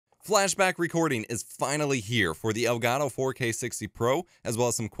Flashback Recording is finally here for the Elgato 4K 60 Pro, as well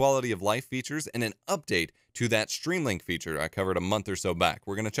as some quality of life features and an update to that Streamlink feature I covered a month or so back.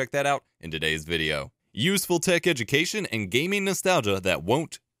 We're going to check that out in today's video. Useful tech education and gaming nostalgia that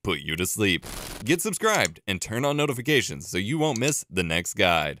won't put you to sleep. Get subscribed and turn on notifications so you won't miss the next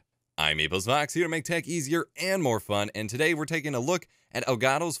guide. I'm EposVox, here to make tech easier and more fun, and today we're taking a look at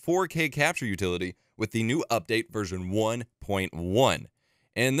Elgato's 4K capture utility with the new update version 1.1.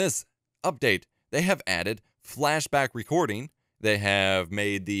 In this update, they have added Flashback Recording. They have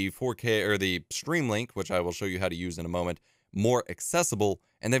made the 4K or the Streamlink, which I will show you how to use in a moment, more accessible,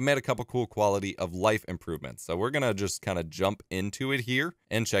 and they've made a couple cool quality of life improvements. So we're gonna just kind of jump into it here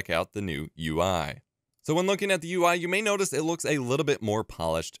and check out the new UI. So when looking at the UI, you may notice it looks a little bit more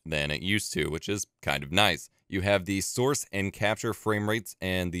polished than it used to, which is kind of nice. You have the source and capture frame rates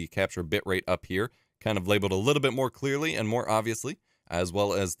and the capture bitrate up here, kind of labeled a little bit more clearly and more obviously, as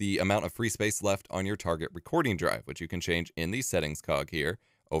well as the amount of free space left on your target recording drive, which you can change in the settings cog here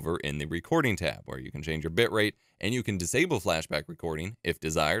over in the recording tab, where you can change your bitrate and you can disable flashback recording if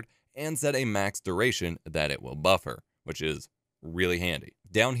desired and set a max duration that it will buffer, which is really handy.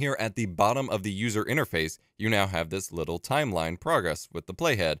 Down here at the bottom of the user interface, you now have this little timeline progress with the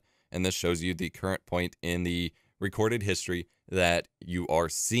playhead, and this shows you the current point in the recorded history that you are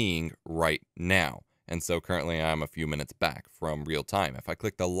seeing right now. And so currently I'm a few minutes back from real time. If I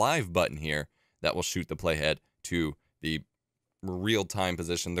click the live button here, that will shoot the playhead to the real time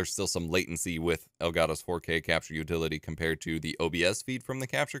position. There's still some latency with Elgato's 4K capture utility compared to the OBS feed from the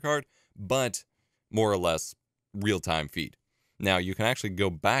capture card, but more or less real time feed. Now you can actually go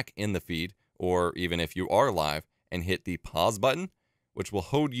back in the feed, or even if you are live, and hit the pause button, which will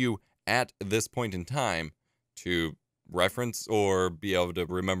hold you at this point in time to reference or be able to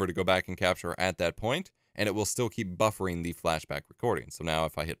remember to go back and capture at that point, and it will still keep buffering the flashback recording. So now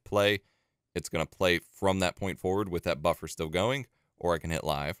if I hit play, it's going to play from that point forward with that buffer still going, or I can hit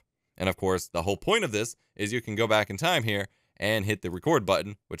live. And of course, the whole point of this is you can go back in time here and hit the record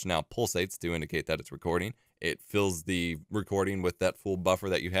button, which now pulsates to indicate that it's recording. It fills the recording with that full buffer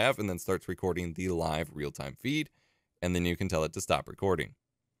that you have and then starts recording the live real-time feed, and then you can tell it to stop recording.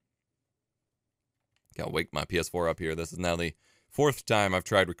 Gotta wake my PS4 up here. This is now the 4th time I've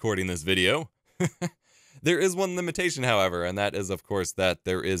tried recording this video. There is one limitation, however, and that is, of course, that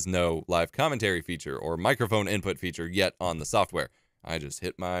there is no live commentary feature or microphone input feature yet on the software. I just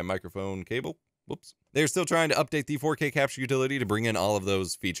hit my microphone cable. Whoops. They're still trying to update the 4K capture utility to bring in all of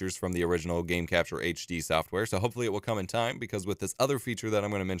those features from the original Game Capture HD software, so hopefully it will come in time, because with this other feature that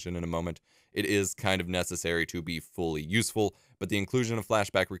I'm going to mention in a moment, it is kind of necessary to be fully useful, but the inclusion of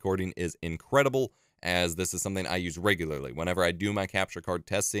flashback recording is incredible, as this is something I use regularly. Whenever I do my capture card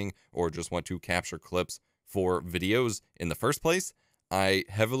testing or just want to capture clips for videos in the first place, I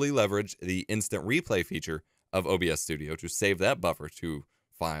heavily leverage the instant replay feature of OBS Studio to save that buffer to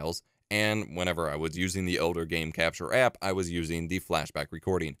files. And whenever I was using the older Game Capture app, I was using the flashback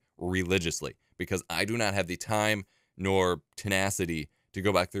recording religiously, because I do not have the time nor tenacity to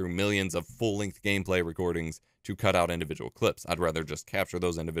go back through millions of full-length gameplay recordings to cut out individual clips. I'd rather just capture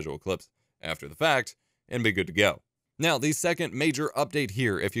those individual clips after the fact and be good to go. Now, the second major update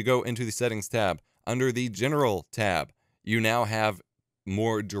here, if you go into the settings tab, under the general tab, you now have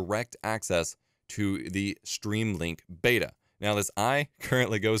more direct access to the Streamlink beta. Now, this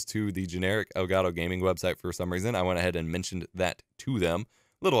currently goes to the generic Elgato gaming website for some reason. I went ahead and mentioned that to them.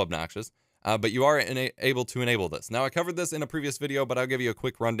 A little obnoxious, but you are able to enable this. Now, I covered this in a previous video, but I'll give you a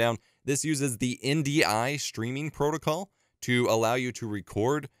quick rundown. This uses the NDI streaming protocol to allow you to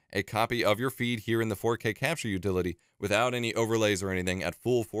record a copy of your feed here in the 4K capture utility without any overlays or anything at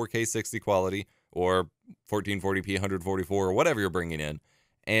full 4K 60 quality or 1440p 144 or whatever you're bringing in,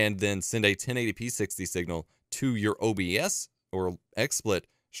 and then send a 1080p 60 signal to your OBS or XSplit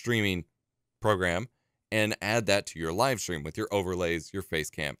streaming program and add that to your live stream with your overlays, your face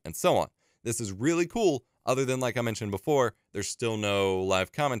cam, and so on. This is really cool. Other than, like I mentioned before, there's still no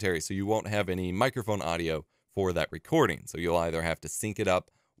live commentary, so you won't have any microphone audio for that recording. So you'll either have to sync it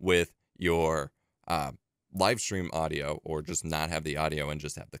up with your live stream audio or just not have the audio and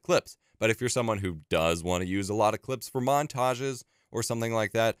just have the clips. But if you're someone who does want to use a lot of clips for montages or something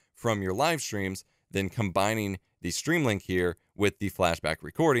like that from your live streams, then combining the Streamlink here with the flashback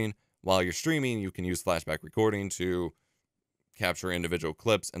recording, while you're streaming, you can use flashback recording to capture individual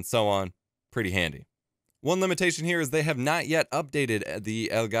clips and so on. Pretty handy. One limitation here is they have not yet updated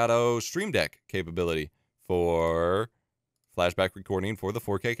the Elgato Stream Deck capability for flashback recording for the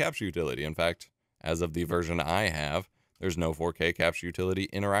 4K capture utility. In fact, as of the version I have, there's no 4K capture utility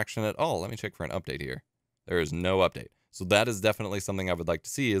interaction at all. Let me check for an update here. There is no update. So that is definitely something I would like to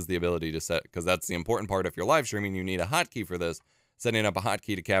see, is the ability to set, because that's the important part. If you're live streaming, you need a hotkey for this. Setting up a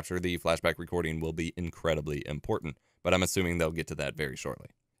hotkey to capture the flashback recording will be incredibly important, but I'm assuming they'll get to that very shortly.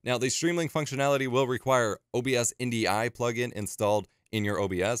 Now, the Streamlink functionality will require OBS NDI plugin installed in your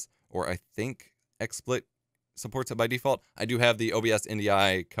OBS, or I think XSplit supports it by default. I do have the OBS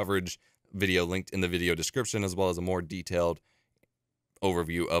NDI coverage video linked in the video description, as well as a more detailed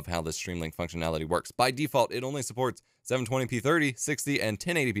overview of how the Streamlink functionality works. By default, it only supports 720p 30, 60, and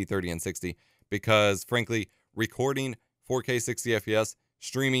 1080p 30 and 60, because frankly, recording 4K 60 FPS,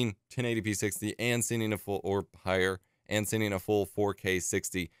 streaming 1080p 60, and sending a full or higher, and sending a full 4K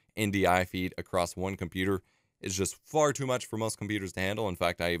 60 NDI feed across one computer is just far too much for most computers to handle. In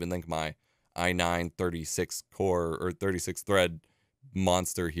fact, I even think my i9 36 core or 36 thread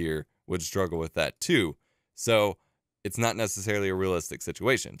monster here would struggle with that too. So it's not necessarily a realistic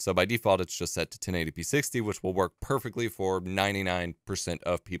situation. So by default, it's just set to 1080p 60, which will work perfectly for 99%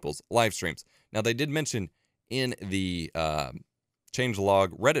 of people's live streams. Now, they did mention in the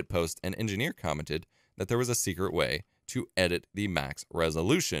changelog Reddit post, an engineer commented that there was a secret way to edit the max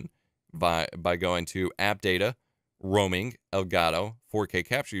resolution by going to app data, roaming, Elgato, 4K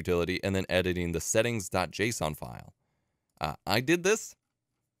capture utility, and then editing the settings.json file. I did this,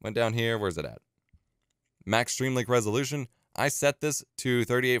 went down here, where's it at? Max Streamlink resolution. I set this to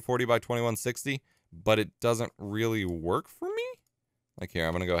 3840 by 2160, but it doesn't really work for me. Like here,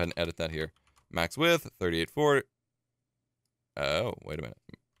 I'm going to go ahead and edit that here. Max width, 3840. Oh, wait a minute.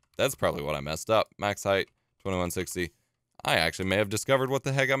 That's probably what I messed up. Max height, 2160. I actually may have discovered what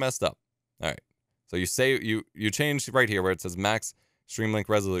the heck I messed up. All right. So you say you change right here where it says max Streamlink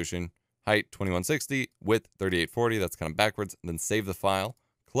resolution, height 2160, width 3840. That's kind of backwards. And then save the file,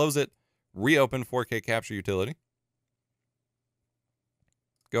 close it, reopen 4K capture utility.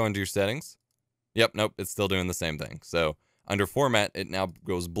 Go into your settings. Yep, nope, it's still doing the same thing. So under format, it now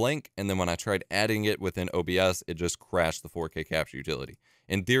goes blank, and then when I tried adding it within OBS, it just crashed the 4K capture utility.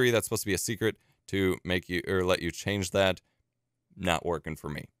 In theory, that's supposed to be a secret to make you or let you change that. Not working for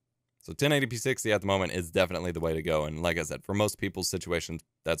me. So 1080p 60 at the moment is definitely the way to go, and like I said, for most people's situations,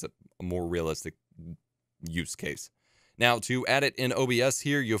 that's a more realistic use case. Now, to add it in OBS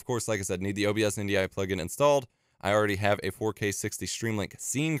here, you of course, like I said, need the OBS NDI plugin installed. I already have a 4K 60 Streamlink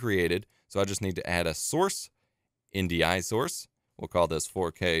scene created, so I just need to add a source, NDI source. We'll call this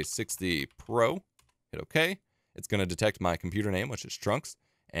 4K 60 Pro. Hit OK. It's going to detect my computer name, which is Trunks,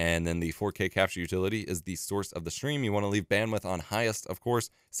 and then the 4K capture utility is the source of the stream. You want to leave bandwidth on highest, of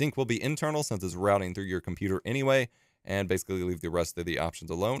course. Sync will be internal since it's routing through your computer anyway, and basically leave the rest of the options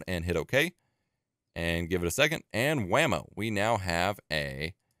alone and hit OK. And give it a second, and whammo, we now have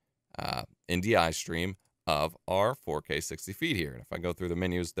a NDI stream of our 4K 60 feed here. And if I go through the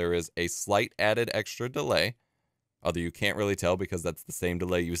menus, there is a slight added extra delay, although you can't really tell because that's the same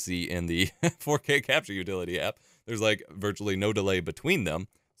delay you see in the 4K capture utility app. There's like virtually no delay between them,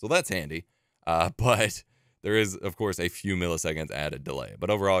 so that's handy. But there is, of course, a few milliseconds added delay. But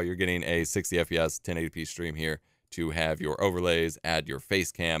overall, you're getting a 60 FPS 1080p stream here to have your overlays, add your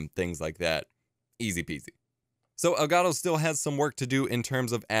face cam, things like that. Easy peasy. So Elgato still has some work to do in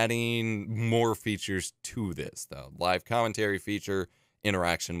terms of adding more features to this, though. Live commentary feature,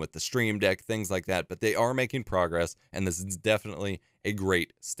 interaction with the Stream Deck, things like that. But they are making progress, and this is definitely a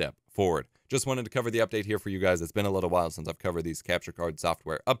great step forward. Just wanted to cover the update here for you guys. It's been a little while since I've covered these capture card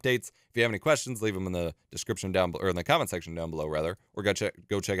software updates. If you have any questions, leave them in the description down below, or in the comment section down below, rather. Or go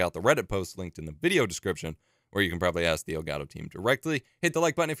check out the Reddit post linked in the video description, where you can probably ask the Elgato team directly. Hit the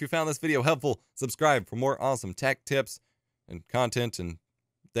like button if you found this video helpful. Subscribe for more awesome tech tips and content and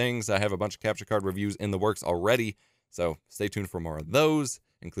things. I have a bunch of capture card reviews in the works already, so stay tuned for more of those,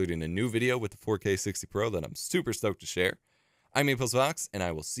 including a new video with the 4K 60 Pro that I'm super stoked to share. I'm EposVox, and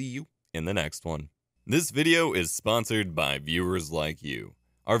I will see you in the next one. This video is sponsored by viewers like you.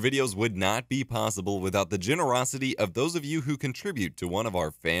 Our videos would not be possible without the generosity of those of you who contribute to one of our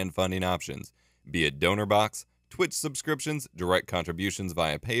fan funding options, be it donor box, Twitch subscriptions, direct contributions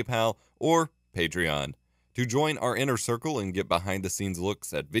via PayPal, or Patreon. To join our inner circle and get behind-the-scenes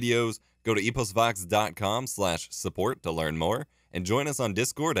looks at videos, go to eposvox.com/support to learn more, and join us on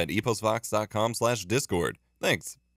Discord at eposvox.com/discord. Thanks.